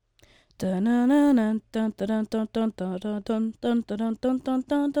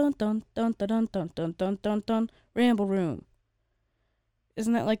Ramble Room.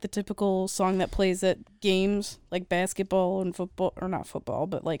 Isn't that like the typical song that plays at games like basketball and football, or not football,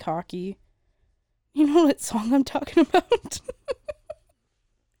 but like hockey? You know what song I'm talking about?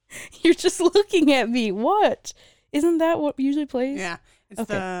 You're just looking at me. What? Isn't that what usually plays? Yeah. It's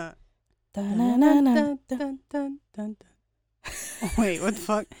okay. Wait, what the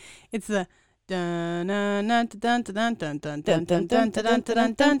fuck? It's the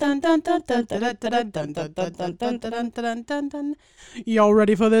y'all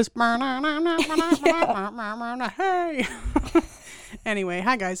ready for this? Hey. Anyway,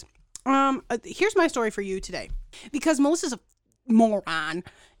 hi guys. Here's my story for you today, because Melissa's a moron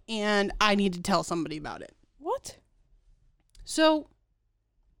and I need to tell somebody about it. What? So,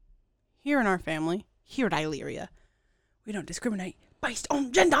 here in our family, here at Illyria, we don't discriminate based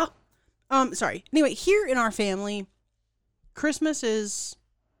on gender. Sorry. Anyway, here in our family, Christmas is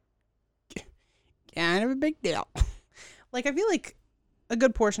kind of a big deal. Like, I feel like a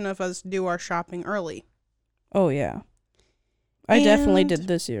good portion of us do our shopping early. Oh, yeah. I definitely did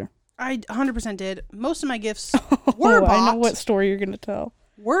this year. I 100% did. Most of my gifts were bought. I know what story you're going to tell.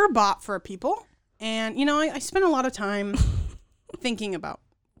 Were bought for people. And, you know, I spent a lot of time thinking about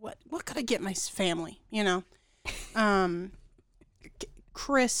what could I get my family, you know?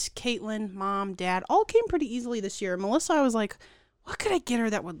 Chris, Caitlin, Mom, Dad, all came pretty easily this year. Melissa, I was like, what could I get her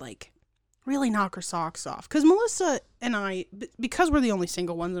that would, like, really knock her socks off? Because Melissa and I, because we're the only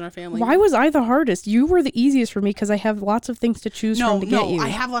single ones in our family. Why was I the hardest? You were the easiest for me because I have lots of things to choose from to get you. No, I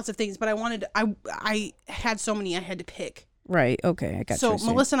have lots of things, but I had so many I had to pick. Right, okay, I got you. So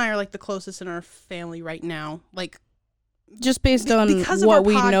Melissa and I are, like, the closest in our family right now. Like, just based on what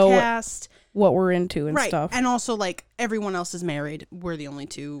we know, what we're into and stuff. And also, like, everyone else is married. We're the only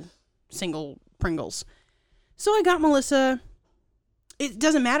two single Pringles. So I got Melissa. It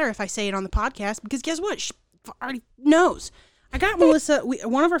doesn't matter if I say it on the podcast, because guess what? She already knows. I got Melissa.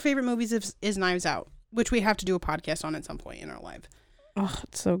 One of our favorite movies is Knives Out, which we have to do a podcast on at some point in our life. Oh,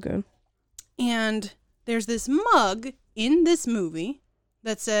 it's so good. And there's this mug in this movie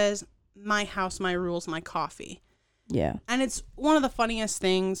that says, "My house, my rules, my coffee." Yeah. And it's one of the funniest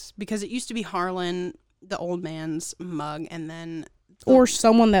things, because it used to be Harlan, the old man's mug, and then... Or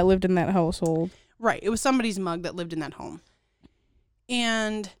someone that lived in that household. Right. It was somebody's mug that lived in that home.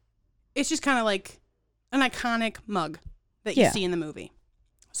 And it's just kind of like an iconic mug that you see in the movie.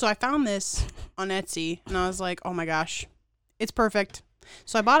 So I found this on Etsy, and I was like, oh my gosh, it's perfect.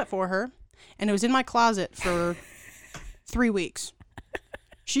 So I bought it for her, and it was in my closet for 3 weeks.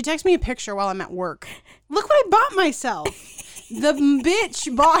 She texts me a picture while I'm at work. Look what I bought myself. The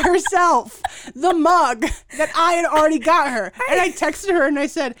bitch bought herself the mug that I had already got her. And I texted her and I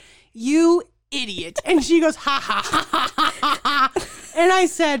said, "You idiot." And she goes, "Ha ha ha ha ha ha." And I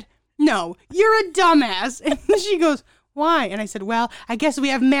said, "No, you're a dumbass." And she goes, "Why?" And I said, "Well, I guess we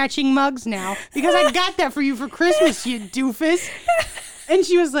have matching mugs now, because I got that for you for Christmas, you doofus." And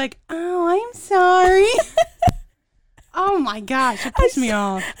she was like, "Oh, I'm sorry." Oh my gosh, it pissed me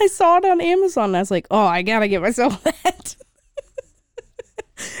off. I saw it on Amazon and I was like, oh, I gotta get myself that.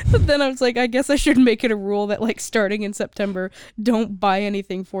 But then I was like, I guess I should make it a rule that, like, starting in September, don't buy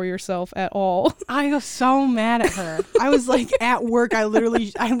anything for yourself at all. I was so mad at her. I was like, at work, I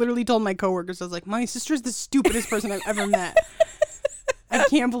literally told my coworkers, I was like, my sister's the stupidest person I've ever met. I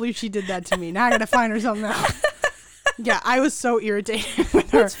can't believe she did that to me. Now I gotta find her something else. Yeah, I was so irritated with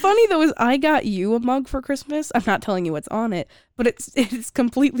her. What's funny, though, is I got you a mug for Christmas. I'm not telling you what's on it, but it's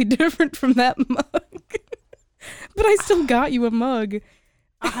completely different from that mug. But I still got you a mug.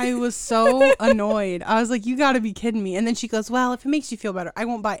 I was so annoyed. I was like, you gotta be kidding me. And then she goes, well, if it makes you feel better, I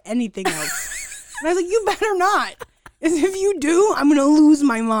won't buy anything else. And I was like, you better not. As if you do, I'm gonna lose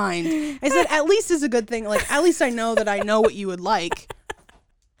my mind. I said, at least it's a good thing. Like, at least I know that I know what you would like.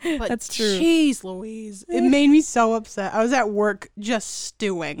 But that's true. Jeez Louise. It made me so upset. I was at work just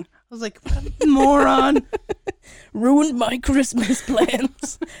stewing. I was like, moron. Ruined my Christmas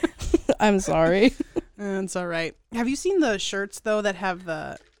plans. I'm sorry. It's all right. Have you seen the shirts, though, that have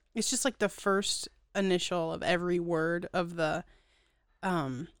it's just like the first initial of every word of the,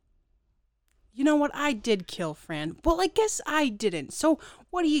 you know what? I did kill Fran. Well, I guess I didn't. So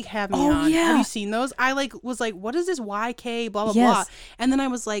what do you have me on? Yeah. Have you seen those? I was like, what is this YK, blah, blah, blah. And then I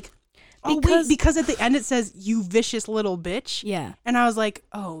was like, oh, wait, because at the end it says, you vicious little bitch. Yeah. And I was like,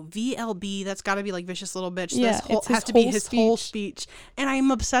 oh, VLB, that's got to be like vicious little bitch. So yeah, this has to be his whole speech. And I'm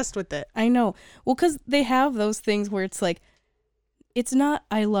obsessed with it. I know. Well, because they have those things where it's like, it's not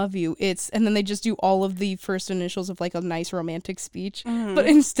I love you, it's, and then they just do all of the first initials of like a nice romantic speech. But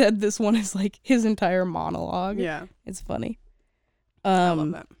instead this one is like his entire monologue. Yeah. It's funny. I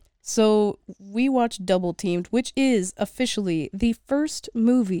love that. So we watched Double Teamed, which is officially the first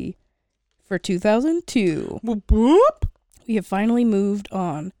movie for 2002. Boop, boop. We have finally moved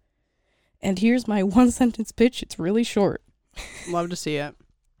on. And here's my one sentence pitch. It's really short. Love to see it.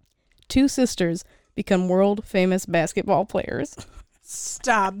 Two sisters become world famous basketball players.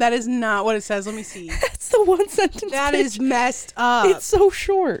 Stop. That is not what it says. Let me see. That's the one sentence That pitch. is messed up. It's so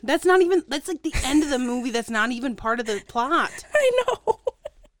short. That's not even, that's like the end of the movie. That's not even part of the plot. I know.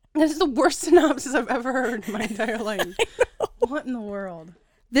 That is the worst synopsis I've ever heard in my entire life. What in the world?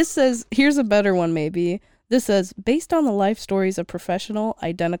 This says, here's a better one maybe. This says, based on the life stories of professional,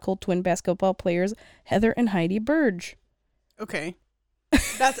 identical twin basketball players Heather and Heidi Burge. Okay.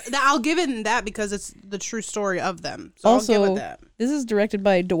 I'll give it that because it's the true story of them. So Also, I'll give it that. This is directed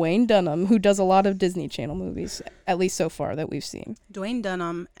by Dwayne Dunham, who does a lot of Disney Channel movies, at least so far that we've seen. Dwayne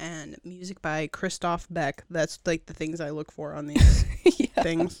Dunham and music by Christoph Beck. That's like the things I look for on these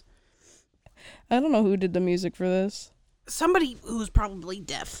things. I don't know who did the music for this. Somebody who's probably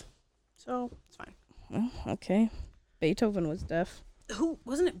deaf. So it's fine. Oh, okay. Beethoven was deaf. Who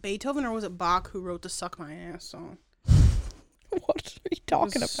wasn't it Beethoven or was it Bach who wrote the Suck My Ass song? What are you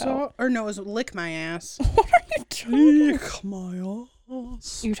talking about? Or no, it was Lick My Ass. What are you talking about? Lick my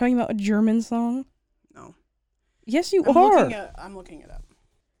ass. You're talking about a German song? No. Yes, you are. I'm looking it up.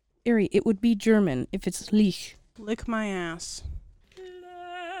 Ari, it would be German if it's Lich. Lick My Ass.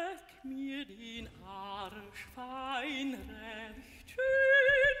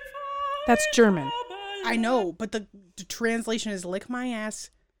 That's German. I know, but the translation is lick my ass,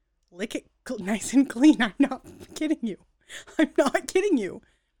 lick it nice and clean. I'm not kidding you. I'm not kidding you.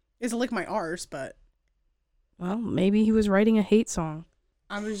 It's lick my arse, but Well, maybe he was writing a hate song.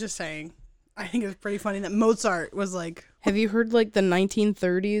 I was just saying. I think it's pretty funny that Mozart was like... Have you heard like the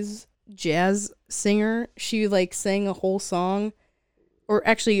 1930s jazz singer? She like sang a whole song, or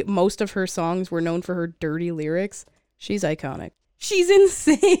actually most of her songs were known for her dirty lyrics. She's iconic. She's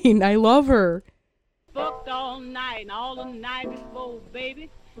insane. I love her. Fucked all night and all the night before,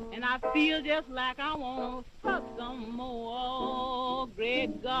 baby. And I feel just like I want to fuck some more. Oh,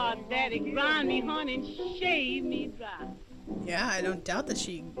 great God, daddy, grind me, honey, and shave me dry. Yeah, I don't doubt that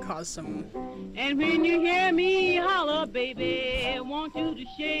she caused some... And when you hear me holler, baby, I want you to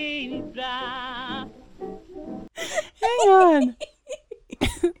shave me dry. Hang on.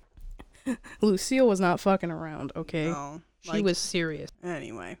 Lucille was not fucking around, okay? No, She was serious.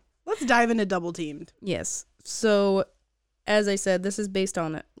 Anyway, let's dive into Double Teamed. Yes. So, as I said, this is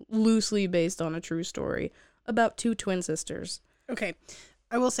loosely based on a true story about two twin sisters. Okay,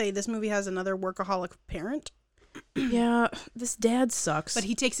 I will say this movie has another workaholic parent. Yeah, this dad sucks. But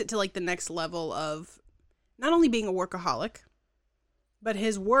he takes it to like the next level of not only being a workaholic, but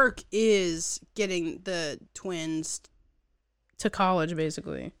his work is getting the twins to college,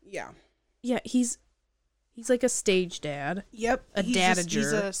 basically. Yeah. Yeah, he's like a stage dad. Yep. He's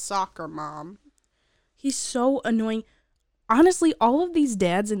dadager. a soccer mom. He's so annoying. Honestly, all of these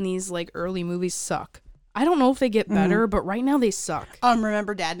dads in these like early movies suck. I don't know if they get better, but right now they suck.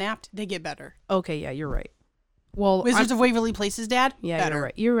 Remember Dad Napped? They get better. Okay, yeah, you're right. Well, Wizards of Waverly Place's dad? Yeah,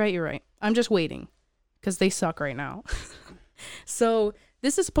 better. You're right. I'm just waiting because they suck right now. So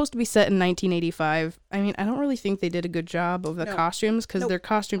this is supposed to be set in 1985. I mean, I don't really think they did a good job of the costumes because their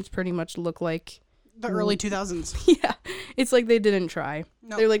costumes pretty much look like the early 2000s. Yeah, it's like they didn't try.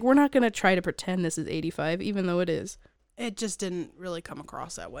 No. They're like, we're not going to try to pretend this is 85, even though it is. It just didn't really come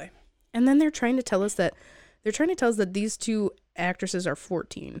across that way. And then they're trying to tell us that these two actresses are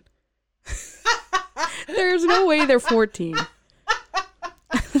 14. There's no way they're 14.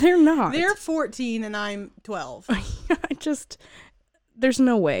 They're not. They're 14 and I'm 12. There's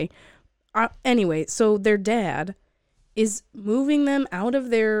no way. Anyway, so their dad is moving them out of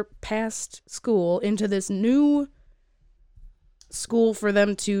their past school into this new school for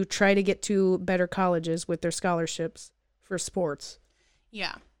them to try to get to better colleges with their scholarships for sports.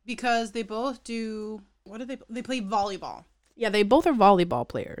 Yeah, because they both do... What do they play volleyball. Yeah, they both are volleyball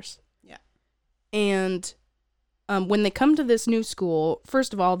players. Yeah. And when they come to this new school,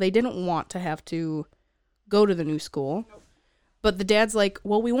 first of all, they didn't want to have to go to the new school. Nope. But the dad's like,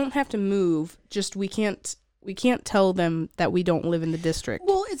 well, we won't have to move. Just we can't tell them that we don't live in the district.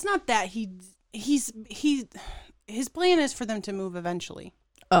 Well, it's not that his plan is for them to move eventually.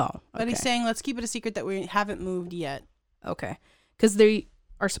 Oh, okay. But he's saying, let's keep it a secret that we haven't moved yet. Okay. Because they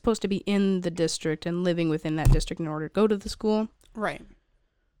are supposed to be in the district and living within that district in order to go to the school. Right.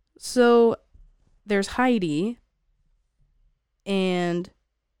 So there's Heidi, And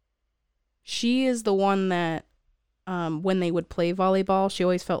she is the one that, when they would play volleyball, she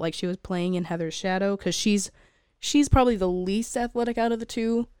always felt like she was playing in Heather's shadow because she's probably the least athletic out of the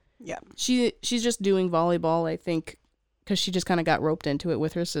two. Yeah. She's just doing volleyball, I think, because she just kind of got roped into it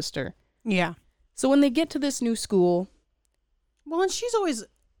with her sister. Yeah. So when they get to this new school... Well, and she's always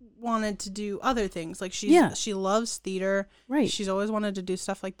wanted to do other things. Like, she loves theater. Right. She's always wanted to do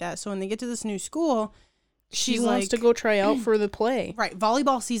stuff like that. So when they get to this new school... She wants to go try out for the play. Right.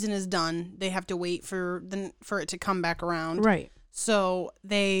 Volleyball season is done. They have to wait for it to come back around. Right. So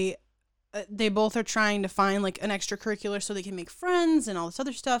they both are trying to find like an extracurricular so they can make friends and all this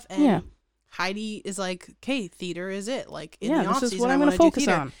other stuff. And Heidi is like, okay, theater is it. Like in the off this season, is what I I'm want going to to focus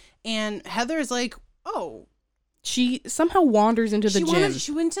theater. on. And Heather is like, oh. She somehow wanders into the gym.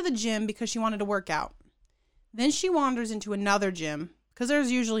 She went to the gym because she wanted to work out. Then she wanders into another gym because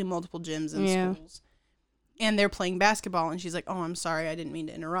there's usually multiple gyms in schools. And they're playing basketball, and she's like, oh, I'm sorry, I didn't mean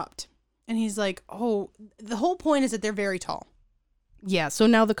to interrupt. And he's like, oh, the whole point is that they're very tall. Yeah, so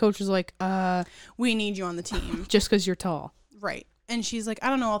now the coach is like, we need you on the team. Just because you're tall. Right. And she's like, I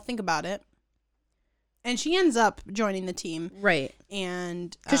don't know, I'll think about it. And she ends up joining the team. Right.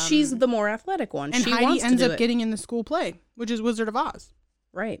 And because she's the more athletic one. And she Heidi ends up getting in the school play, which is Wizard of Oz.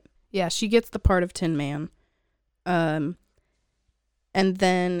 Right. Yeah, she gets the part of Tin Man. And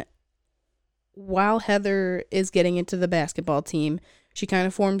then... while Heather is getting into the basketball team, she kind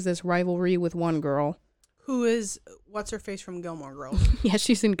of forms this rivalry with one girl. Who is, what's her face from Gilmore Girls? Yeah,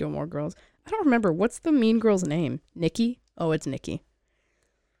 she's in Gilmore Girls. I don't remember. What's the mean girl's name? Nikki? Oh, it's Nikki.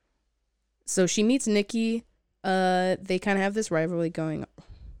 So she meets Nikki. They kind of have this rivalry going.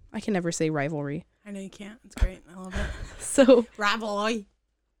 I can never say rivalry. I know you can't. It's great. I love it. So rivalry.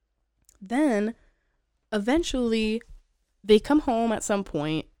 Then, eventually, they come home at some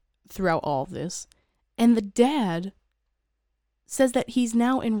point throughout all of this, and the dad says that he's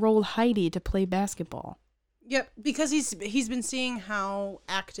now enrolled Heidi to play basketball. Yep, because he's been seeing how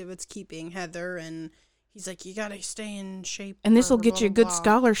active it's keeping Heather, and he's like, you gotta stay in shape. And this will get you a good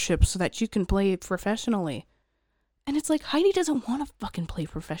scholarship so that you can play professionally. And it's like, Heidi doesn't want to fucking play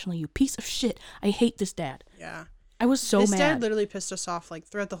professionally, you piece of shit. I hate this dad. Yeah. I was so mad. This dad literally pissed us off like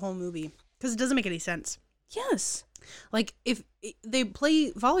throughout the whole movie because it doesn't make any sense. Yes. Like, if they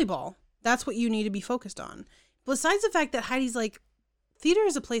play volleyball, that's what you need to be focused on. Besides the fact that Heidi's like, theater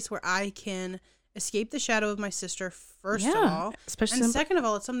is a place where I can escape the shadow of my sister, first of all. Especially and second of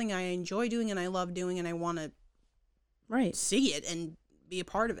all, it's something I enjoy doing and I love doing and I want to see it and be a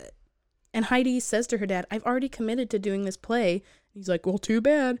part of it. And Heidi says to her dad, I've already committed to doing this play. He's like, well, too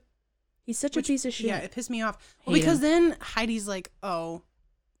bad. He's such a piece of shit. Yeah, it pissed me off. Well, because then Heidi's like, oh,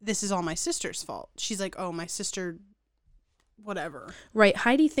 this is all my sister's fault. She's like, oh, my sister... whatever. Right.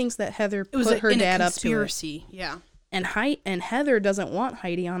 Heidi thinks that Heather put her dad up to it. Yeah. And Heather doesn't want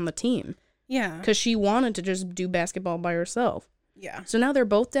Heidi on the team. Yeah. Because she wanted to just do basketball by herself. Yeah. So now they're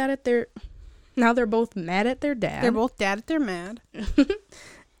both mad at their dad. They're both mad.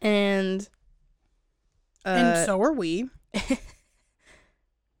 And so are we.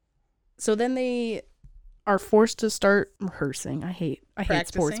 So then they are forced to start rehearsing. I hate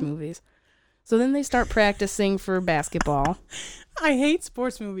sports movies. So then they start practicing for basketball. I hate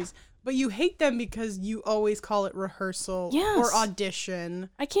sports movies, but you hate them because you always call it rehearsal or audition.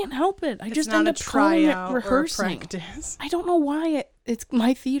 I can't help it. I just end up calling it rehearsing. Practice. I don't know why it's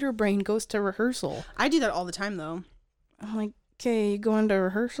my theater brain goes to rehearsal. I do that all the time, though. I'm like, okay, you going to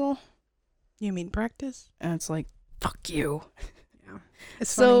rehearsal? You mean practice? And it's like, fuck you. Yeah.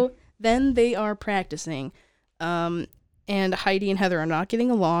 It's so funny. Then they are practicing. And Heidi and Heather are not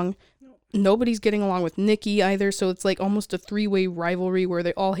getting along. Nobody's getting along with Nikki either, so it's like almost a three-way rivalry where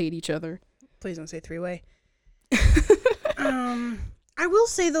they all hate each other. Please don't say three-way. I will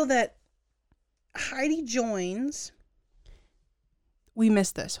say, though, that Heidi joins. We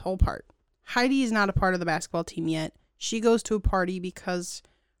missed this whole part. Heidi is not a part of the basketball team yet. She goes to a party because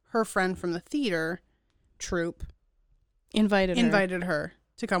her friend from the theater troupe invited her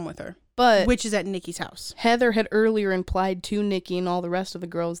to come with her. But which is at Nikki's house. Heather had earlier implied to Nikki and all the rest of the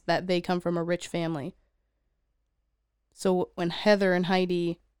girls that they come from a rich family. So when Heather and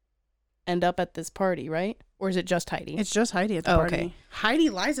Heidi end up at this party, right? Or is it just Heidi? It's just Heidi at the party. Okay. Heidi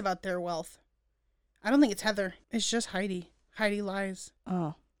lies about their wealth. I don't think it's Heather. It's just Heidi. Heidi lies.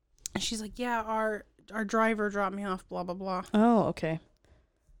 Oh. And she's like, yeah, our driver dropped me off, blah, blah, blah. Oh, okay.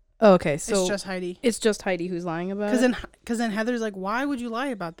 Okay, so it's just Heidi. It's just Heidi who's lying about it? Because then Heather's like, why would you lie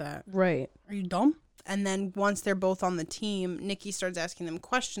about that? Right. Are you dumb? And then once they're both on the team, Nikki starts asking them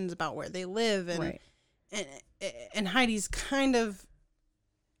questions about where they live. And, and Heidi's kind of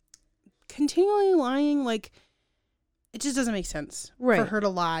continually lying. Like, it just doesn't make sense Right. for her to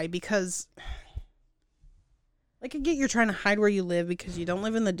lie because, like, I get you're trying to hide where you live because you don't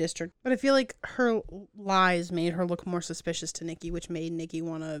live in the district, but I feel like her lies made her look more suspicious to Nikki, which made Nikki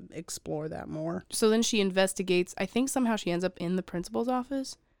want to explore that more. So then she investigates. I think somehow she ends up in the principal's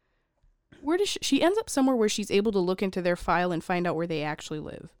office. Where does she ends up somewhere where she's able to look into their file and find out where they actually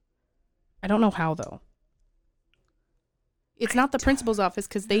live. I don't know how, though. It's not the principal's office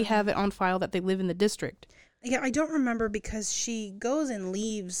because they have it on file that they live in the district. Yeah, I don't remember because she goes and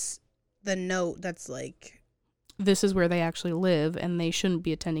leaves the note that's like... This is where they actually live, and they shouldn't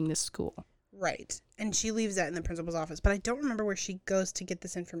be attending this school. Right. And she leaves that in the principal's office, but I don't remember where she goes to get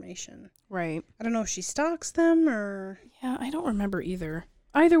this information. Right. I don't know if she stalks them or... Yeah, I don't remember either.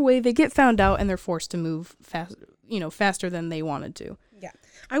 Either way, they get found out and they're forced to move faster than they wanted to. Yeah.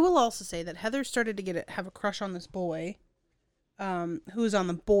 I will also say that Heather started to have a crush on this boy who's on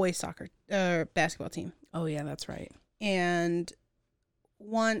the boys basketball team. Oh, yeah, that's right. And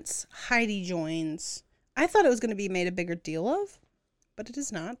once Heidi joins, I thought it was going to be made a bigger deal of, but it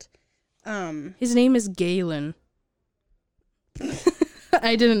is not. His name is Galen.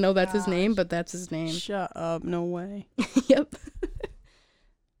 I didn't know that's his name, but that's his name. Shut up. No way. Yep.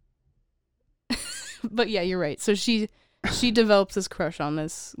 But yeah, you're right. So she develops this crush on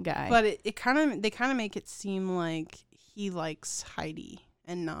this guy. But they kind of make it seem like he likes Heidi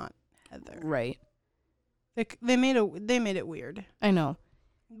and not Heather. Right. They made it weird. I know.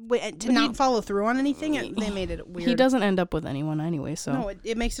 To not follow through on anything, they made it weird. He doesn't end up with anyone anyway, so. No,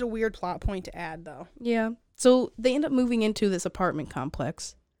 it makes it a weird plot point to add, though. Yeah. So they end up moving into this apartment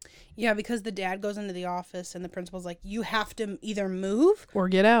complex. Yeah, because the dad goes into the office and the principal's like, you have to either move Or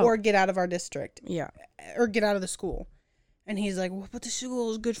get out. or get out of our district. Yeah. Or get out of the school. And he's like, well, but the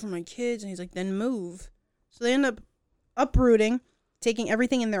school is good for my kids. And he's like, then move. So they end up uprooting, taking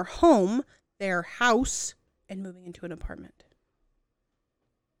everything in their home, their house, and moving into an apartment.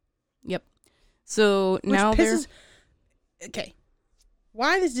 Yep. So Which now they're... Okay.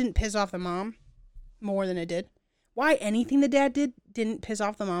 Why this didn't piss off the mom more than it did? Why anything the dad didn't piss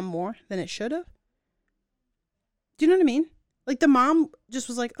off the mom more than it should have? Do you know what I mean? Like, the mom just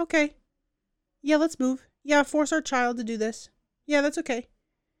was like, okay, yeah, let's move. Yeah, force our child to do this. Yeah, that's okay.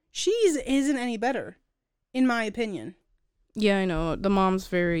 She isn't any better, in my opinion. Yeah, I know. The mom's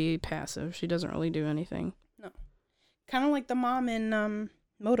very passive. She doesn't really do anything. No. Kind of like the mom in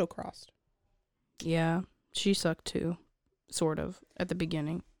Motocross. Yeah, she sucked too. Sort of, at the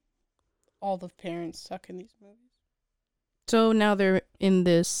beginning. All the parents suck in these movies. So now they're in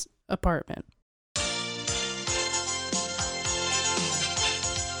this apartment.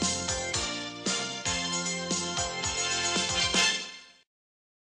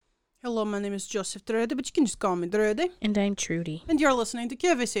 Hello, my name is Joseph Dröde, but you can just call me Dröde. And I'm Trudy. And you're listening to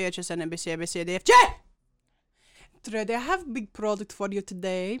KVCHS NBC ABCDFJ. Dröde, I have a big product for you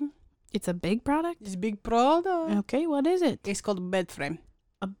today. It's a big product? It's a big product. Okay, what is it? It's called a bed frame.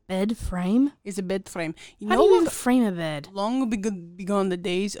 A bed frame? It's a bed frame. How do you even frame a bed? Long begone the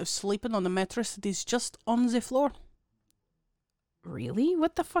days of sleeping on a mattress that is just on the floor. Really?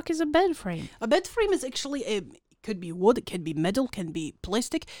 What the fuck is a bed frame? A bed frame is actually it could be wood, it can be metal, can be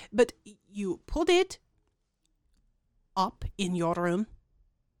plastic, but you put it up in your room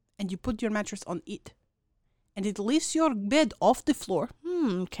and you put your mattress on it. And it lifts your bed off the floor.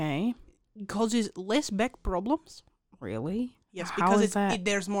 Okay. Causes less back problems. Really? Yes, How because is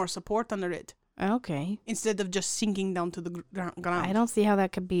there's more support under it. Okay. Instead of just sinking down to the ground. I don't see how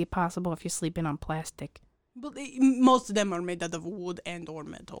that could be possible if you're sleeping on plastic. But most of them are made out of wood and or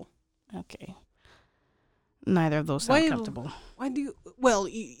metal. Okay. Neither of those sound comfortable. Why do you... Well,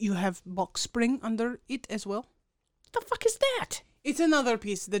 you have box spring under it as well. What the fuck is that? It's another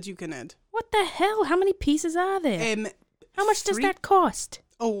piece that you can add. What the hell? How many pieces are there? How much does that cost?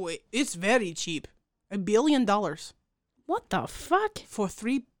 Oh, it's very cheap. $1 billion. What the fuck? For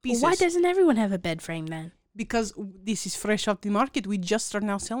 3 pieces. Well, why doesn't everyone have a bed frame then? Because this is fresh off the market. We just are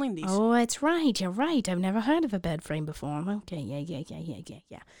now selling these. Oh, that's right. You're right. I've never heard of a bed frame before. Okay,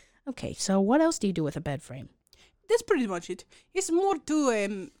 yeah. Okay, so what else do you do with a bed frame? That's pretty much it. It's more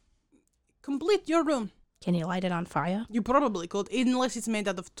to complete your room. Can you light it on fire? You probably could, unless it's made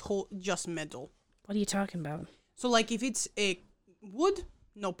out of just metal. What are you talking about? So, like, if it's a wood,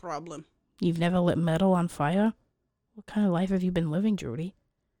 no problem. You've never lit metal on fire? What kind of life have you been living, Judy?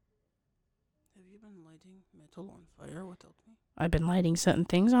 Have you been lighting metal on fire without me? I've been lighting certain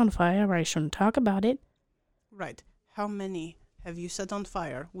things on fire where I shouldn't talk about it. Right. How many have you set on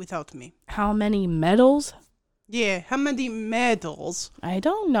fire without me? How many metals? Yeah, how many metals? I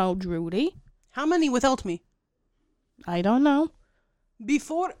don't know, Judy. How many without me? I don't know.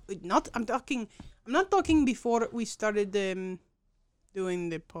 Before, I'm talking I'm not talking before we started doing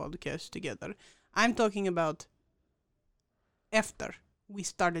the podcast together. I'm talking about after we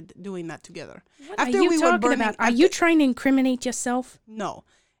started doing that together. What After are you we were talking burning, about? Are you trying to incriminate yourself? No.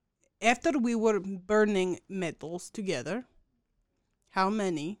 After we were burning metals together, how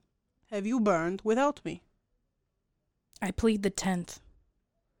many have you burned without me? I plead the 10th.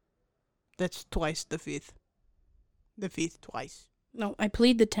 That's twice the fifth. The fifth twice. No, I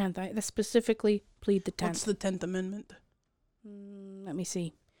plead the 10th. I specifically plead the 10th. What's the 10th Amendment? Let me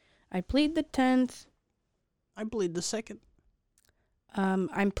see. I plead the 10th. I plead the second.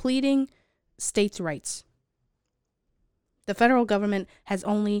 I'm pleading states' rights. The federal government has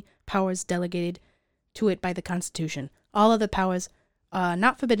only powers delegated to it by the Constitution. All other powers are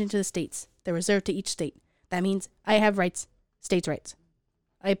not forbidden to the states. They're reserved to each state. That means I have rights, states' rights.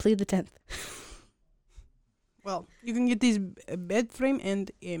 I plead the 10th. Well, you can get this bed frame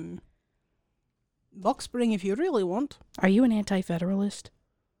and box spring if you really want. Are you an anti-federalist?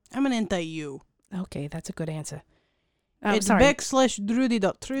 I'm an anti-you. Okay, that's a good answer. It's sorry.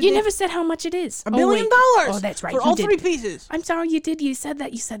 /Drudy.Trudy. You never said how much it is. $1 billion. Oh, that's right. For you all did. 3 pieces. I'm sorry, you did. You said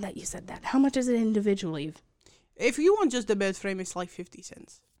that. How much is it individually? If you want just the bed frame, it's like 50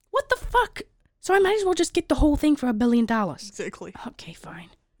 cents. What the fuck? So I might as well just get the whole thing for $1 billion. Exactly. Okay, fine.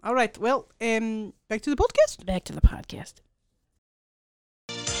 All right. Well, back to the podcast. Back to the podcast.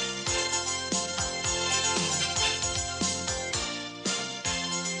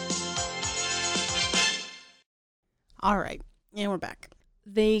 All right. And we're back.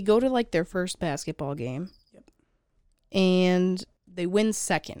 They go to like their first basketball game. Yep. And they win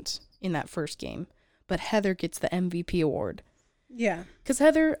second in that first game. But Heather gets the MVP award. Yeah. Because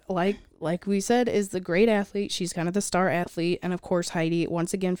Heather, like we said, is the great athlete. She's kind of the star athlete. And of course, Heidi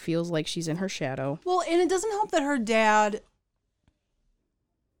once again feels like she's in her shadow. Well, and it doesn't help that her dad,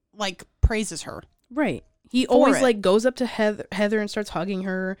 like, praises her. Right. He For always it. like goes up to Heather and starts hugging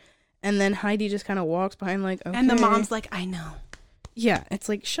her. And then Heidi just kind of walks behind like, okay. And the mom's like, I know. Yeah, it's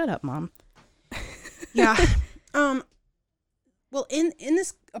like, shut up, Mom. Yeah. Well, in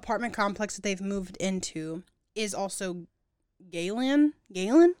this apartment complex that they've moved into is also Galen.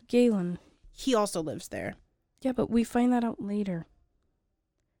 Galen. He also lives there. Yeah, but we find that out later.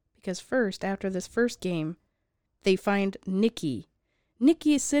 Because first, after this first game, they find Nikki.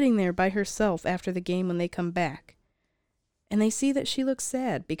 Nikki is sitting there by herself after the game when they come back. And they see that she looks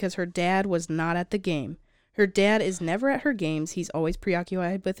sad because her dad was not at the game. Her dad is never at her games. He's always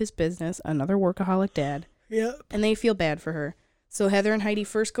preoccupied with his business. Another workaholic dad. Yep. And they feel bad for her. So Heather and Heidi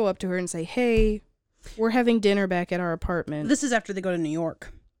first go up to her and say, hey, we're having dinner back at our apartment. This is after they go to New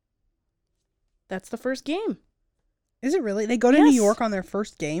York. That's the first game. Is it really? They go to Yes. New York on their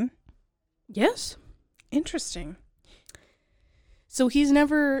first game? Yes. Interesting. So he's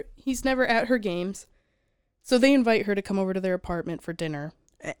never at her games. So they invite her to come over to their apartment for dinner.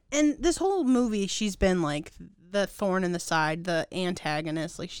 And this whole movie, she's been like the thorn in the side, the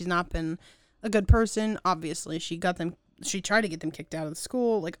antagonist. Like, she's not been a good person. Obviously, she tried to get them kicked out of the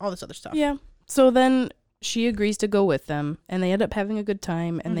school, like all this other stuff. Yeah. So then she agrees to go with them, and they end up having a good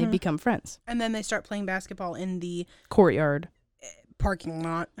time, and they become friends. And then they start playing basketball in the Courtyard. parking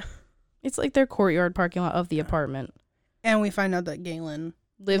lot. It's like their courtyard parking lot of the apartment. And we find out that Galen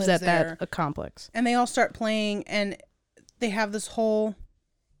Lives at there. that complex. And they all start playing, and they have this whole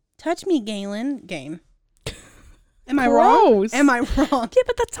touch me, Galen game. Am I wrong? Gross. Am I wrong? Yeah,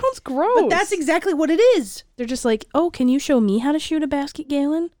 but that sounds gross. But that's exactly what it is. They're just like, oh, can you show me how to shoot a basket,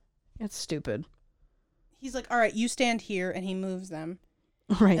 Galen? It's stupid. He's like, all right, you stand here, and he moves them.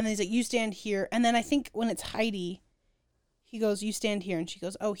 Right. And then he's like, you stand here. And then I think when it's Heidi, he goes, you stand here. And she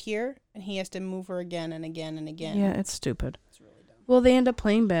goes, oh, here? And he has to move her again and again and again. Yeah, it's stupid. It's really dumb. Well, they end up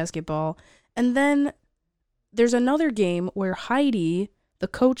playing basketball. And then there's another game where Heidi, the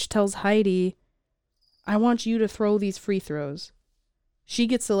coach tells Heidi, I want you to throw these free throws. She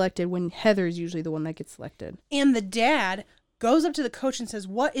gets selected when Heather's usually the one that gets selected. And the dad goes up to the coach and says,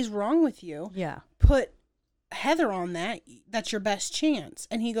 what is wrong with you? Yeah. Put Heather on that. That's your best chance.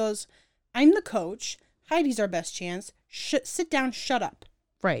 And he goes, I'm the coach. Heidi's our best chance. Sit down, shut up.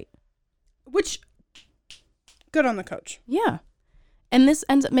 Right. Which, good on the coach. Yeah. And this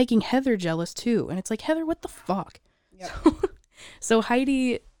ends up making Heather jealous too. And it's like, Heather, what the fuck? Yep. So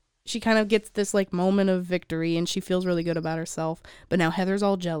Heidi, she kind of gets this like moment of victory and she feels really good about herself. But now Heather's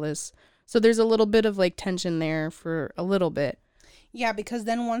all jealous. So there's a little bit of like tension there for a little bit. Yeah, because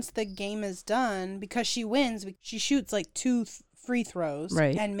then once the game is done, because she wins, she shoots like 2 free throws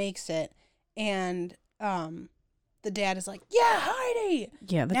Right. and makes it. And the dad is like, yeah, Heidi.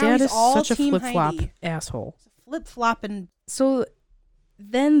 Yeah, the Now dad he's is all such a Team flip-flop Heidi. asshole. Flip-flop and So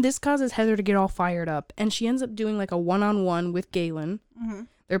then this causes Heather to get all fired up, and she ends up doing like a one-on-one with Galen. Mm-hmm.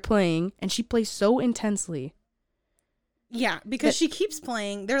 They're playing, and she plays so intensely. Yeah, because she keeps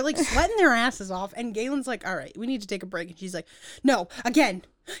playing. They're like sweating their asses off, and Galen's like, all right, we need to take a break. And she's like, no, again,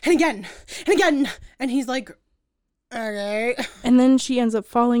 and again, and again. And he's like, okay. And then she ends up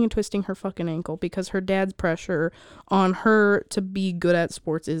falling and twisting her fucking ankle because her dad's pressure on her to be good at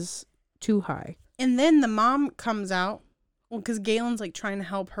sports is too high. And then the mom comes out. Well, because Galen's like trying to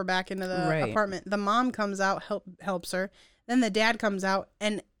help her back into the apartment. The mom comes out, helps her. Then the dad comes out,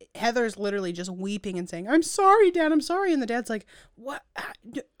 and Heather's literally just weeping and saying, I'm sorry, Dad, I'm sorry. And the dad's like, what?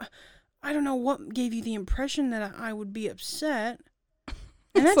 I don't know what gave you the impression that I would be upset.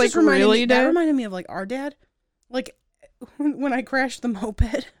 And that like, just reminded really, me, Dad? that reminded me of like our dad. Like when I crashed the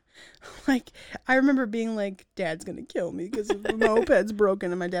moped, like I remember being like, Dad's going to kill me because the moped's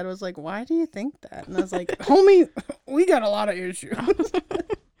broken. And my dad was like, why do you think that? And I was like, homie, we got a lot of issues.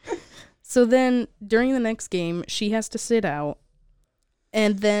 So then during the next game, she has to sit out.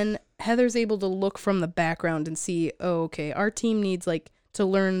 And then Heather's able to look from the background and see, oh, okay, our team needs like to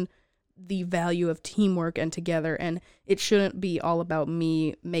learn the value of teamwork and together. And it shouldn't be all about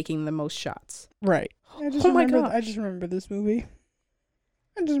me making the most shots. Right. Oh my God. I just remember this movie.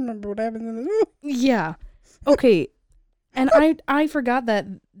 I just remember what happens in this movie. Yeah. Okay. And I forgot that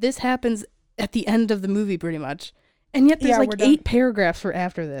this happens at the end of the movie pretty much. And yet there's like 8 paragraphs for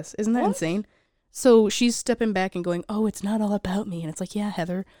after this. Isn't that insane? So she's stepping back and going, oh, it's not all about me. And it's like, yeah,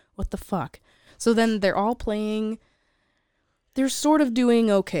 Heather, what the fuck? So then they're all playing. They're sort of doing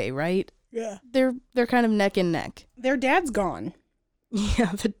okay, right? Yeah. They're kind of neck and neck. Their dad's gone.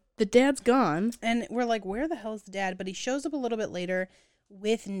 Yeah, the dad's gone. And we're like, where the hell is the dad? But he shows up a little bit later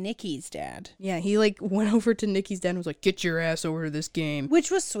with Nikki's dad. Yeah, he like went over to Nikki's dad and was like, get your ass over to this game.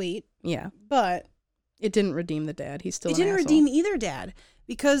 Which was sweet. Yeah. But it didn't redeem the dad. He's still an asshole. It didn't redeem either dad.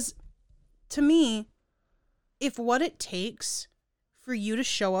 Because to me, if what it takes for you to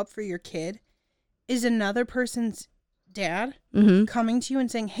show up for your kid is another person's dad coming to you and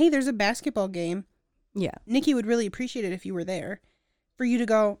saying, hey, there's a basketball game. Yeah. Nikki would really appreciate it if you were there. For you to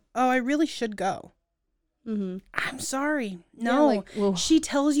go, oh, I really should go. Mm-hmm. I'm sorry. No. Yeah, like, she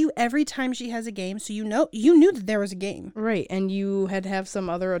tells you every time she has a game, so you knew that there was a game. Right, and you had to have some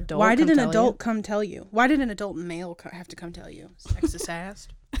other adult Why did an adult come tell you? Why did an adult male have to come tell you? Sexist ass.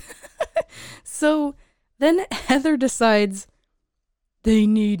 So then Heather decides they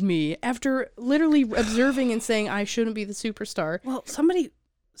need me after literally observing and saying I shouldn't be the superstar. Well,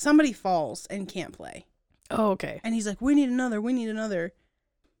 somebody falls and can't play. Oh, okay. And he's like, we need another.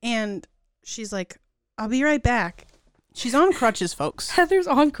 And she's like, I'll be right back. She's on crutches, folks. Heather's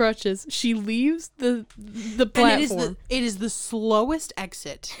on crutches. She leaves the platform. And it is the slowest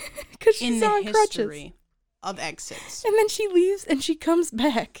exit in the on history crutches. of exits. And then she leaves and she comes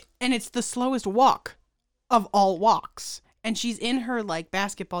back. And it's the slowest walk of all walks. And she's in her like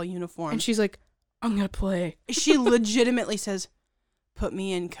basketball uniform. And she's like, I'm going to play. She legitimately says, put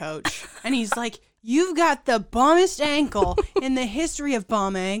me in, coach. And he's like, you've got the bummest ankle in the history of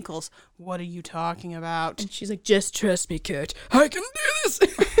bum ankles. What are you talking about? And she's like, just trust me, coach. I can do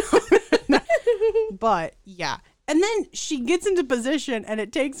this. But yeah. And then she gets into position and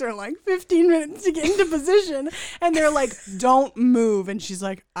it takes her like 15 minutes to get into position. And they're like, don't move. And she's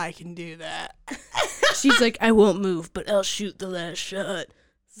like, I can do that. She's like, I won't move, but I'll shoot the last shot.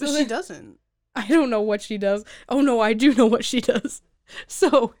 But she doesn't. I don't know what she does. Oh no, I do know what she does.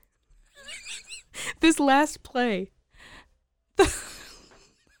 So this last play,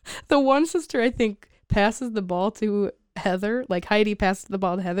 the one sister, I think, passes the ball to Heather. Like, Heidi passes the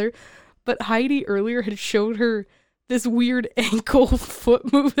ball to Heather. But Heidi earlier had showed her this weird ankle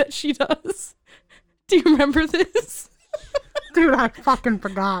foot move that she does. Do you remember this? Dude, I fucking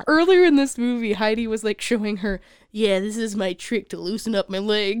forgot. Earlier in this movie, Heidi was, like, showing her, yeah, this is my trick to loosen up my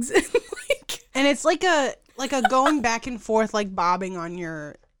legs. And it's like a going back and forth, like bobbing on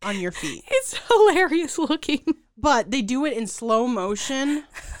your feet. It's hilarious looking. But they do it in slow motion,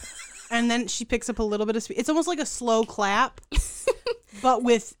 and then she picks up a little bit of speed. It's almost like a slow clap, but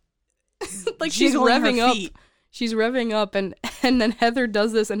with like she's revving up. She's revving up, and then Heather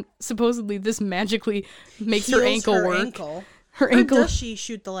does this, and supposedly this magically makes her ankle work. Her ankle. Or does she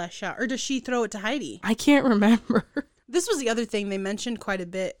shoot the last shot, or does she throw it to Heidi? I can't remember. This was the other thing they mentioned quite a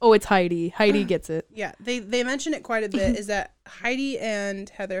bit. Oh, it's Heidi. Heidi gets it. Yeah, they mention it quite a bit, is that Heidi and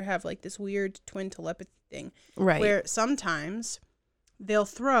Heather have like this weird twin telepathy thing. Right. Where sometimes they'll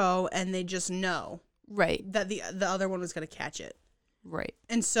throw and they just know. Right. That the other one was going to catch it. Right.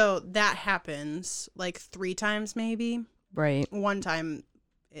 And so that happens like 3 times maybe. Right. One time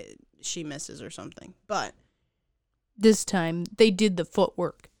she misses or something. But this time they did the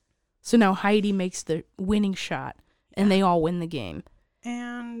footwork. So now Heidi makes the winning shot, and they all win the game.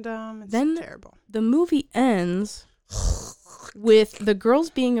 And it's then terrible. The movie ends with the girls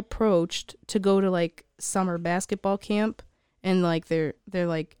being approached to go to like summer basketball camp, and like they're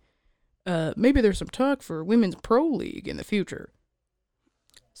like, maybe there's some talk for women's pro league in the future.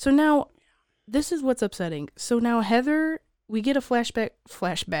 So now, this is what's upsetting. So now Heather, we get a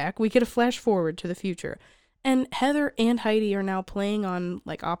flashback. We get a flash forward to the future. And Heather and Heidi are now playing on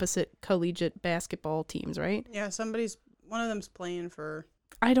like opposite collegiate basketball teams, right? Yeah, one of them's playing for...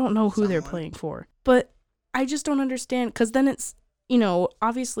 I don't know who they're playing for. But I just don't understand. Because then it's,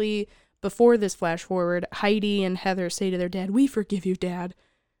 obviously before this flash forward, Heidi and Heather say to their dad, "We forgive you, Dad."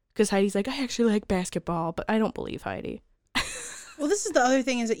 Because Heidi's like, "I actually like basketball." But I don't believe Heidi. Well, this is the other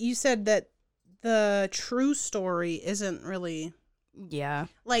thing, is that you said that the true story isn't really... Yeah.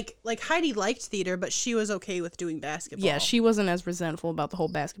 Like Heidi liked theater, but she was okay with doing basketball. Yeah, she wasn't as resentful about the whole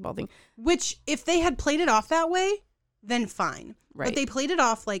basketball thing. Which, if they had played it off that way, then fine. Right. But they played it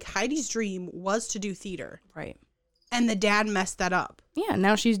off like Heidi's dream was to do theater. Right. And the dad messed that up. Yeah,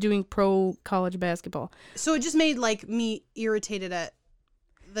 now she's doing pro college basketball. So it just made like me irritated at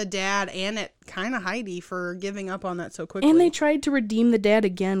the dad and at kind of Heidi for giving up on that so quickly. And they tried to redeem the dad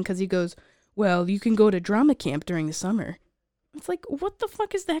again because he goes, "Well, you can go to drama camp during the summer." It's like, what the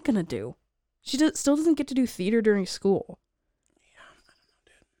fuck is that gonna do? She still doesn't get to do theater during school. Yeah, I don't know,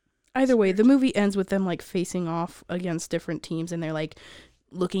 dude. Either way, the movie ends with them like facing off against different teams, and they're like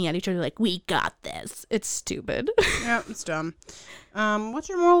looking at each other like, "We got this." It's stupid. Yeah, it's dumb. What's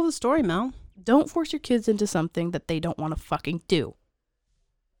your moral of the story, Mel? Don't force your kids into something that they don't want to fucking do.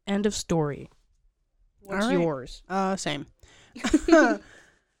 End of story. What's yours? Same.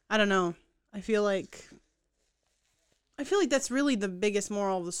 I don't know. I feel like that's really the biggest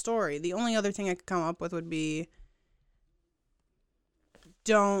moral of the story. The only other thing I could come up with would be,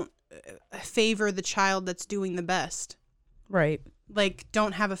 don't favor the child that's doing the best. Right. Like,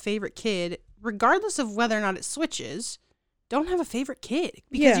 don't have a favorite kid, regardless of whether or not it switches. Don't have a favorite kid,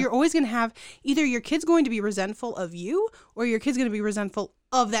 because you're always going to have, either your kid's going to be resentful of you, or your kid's going to be resentful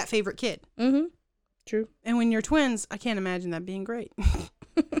of that favorite kid. Mm-hmm. True. And when you're twins, I can't imagine that being great.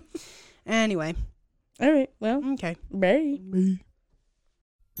 Anyway. All right. Well. Okay. Bye.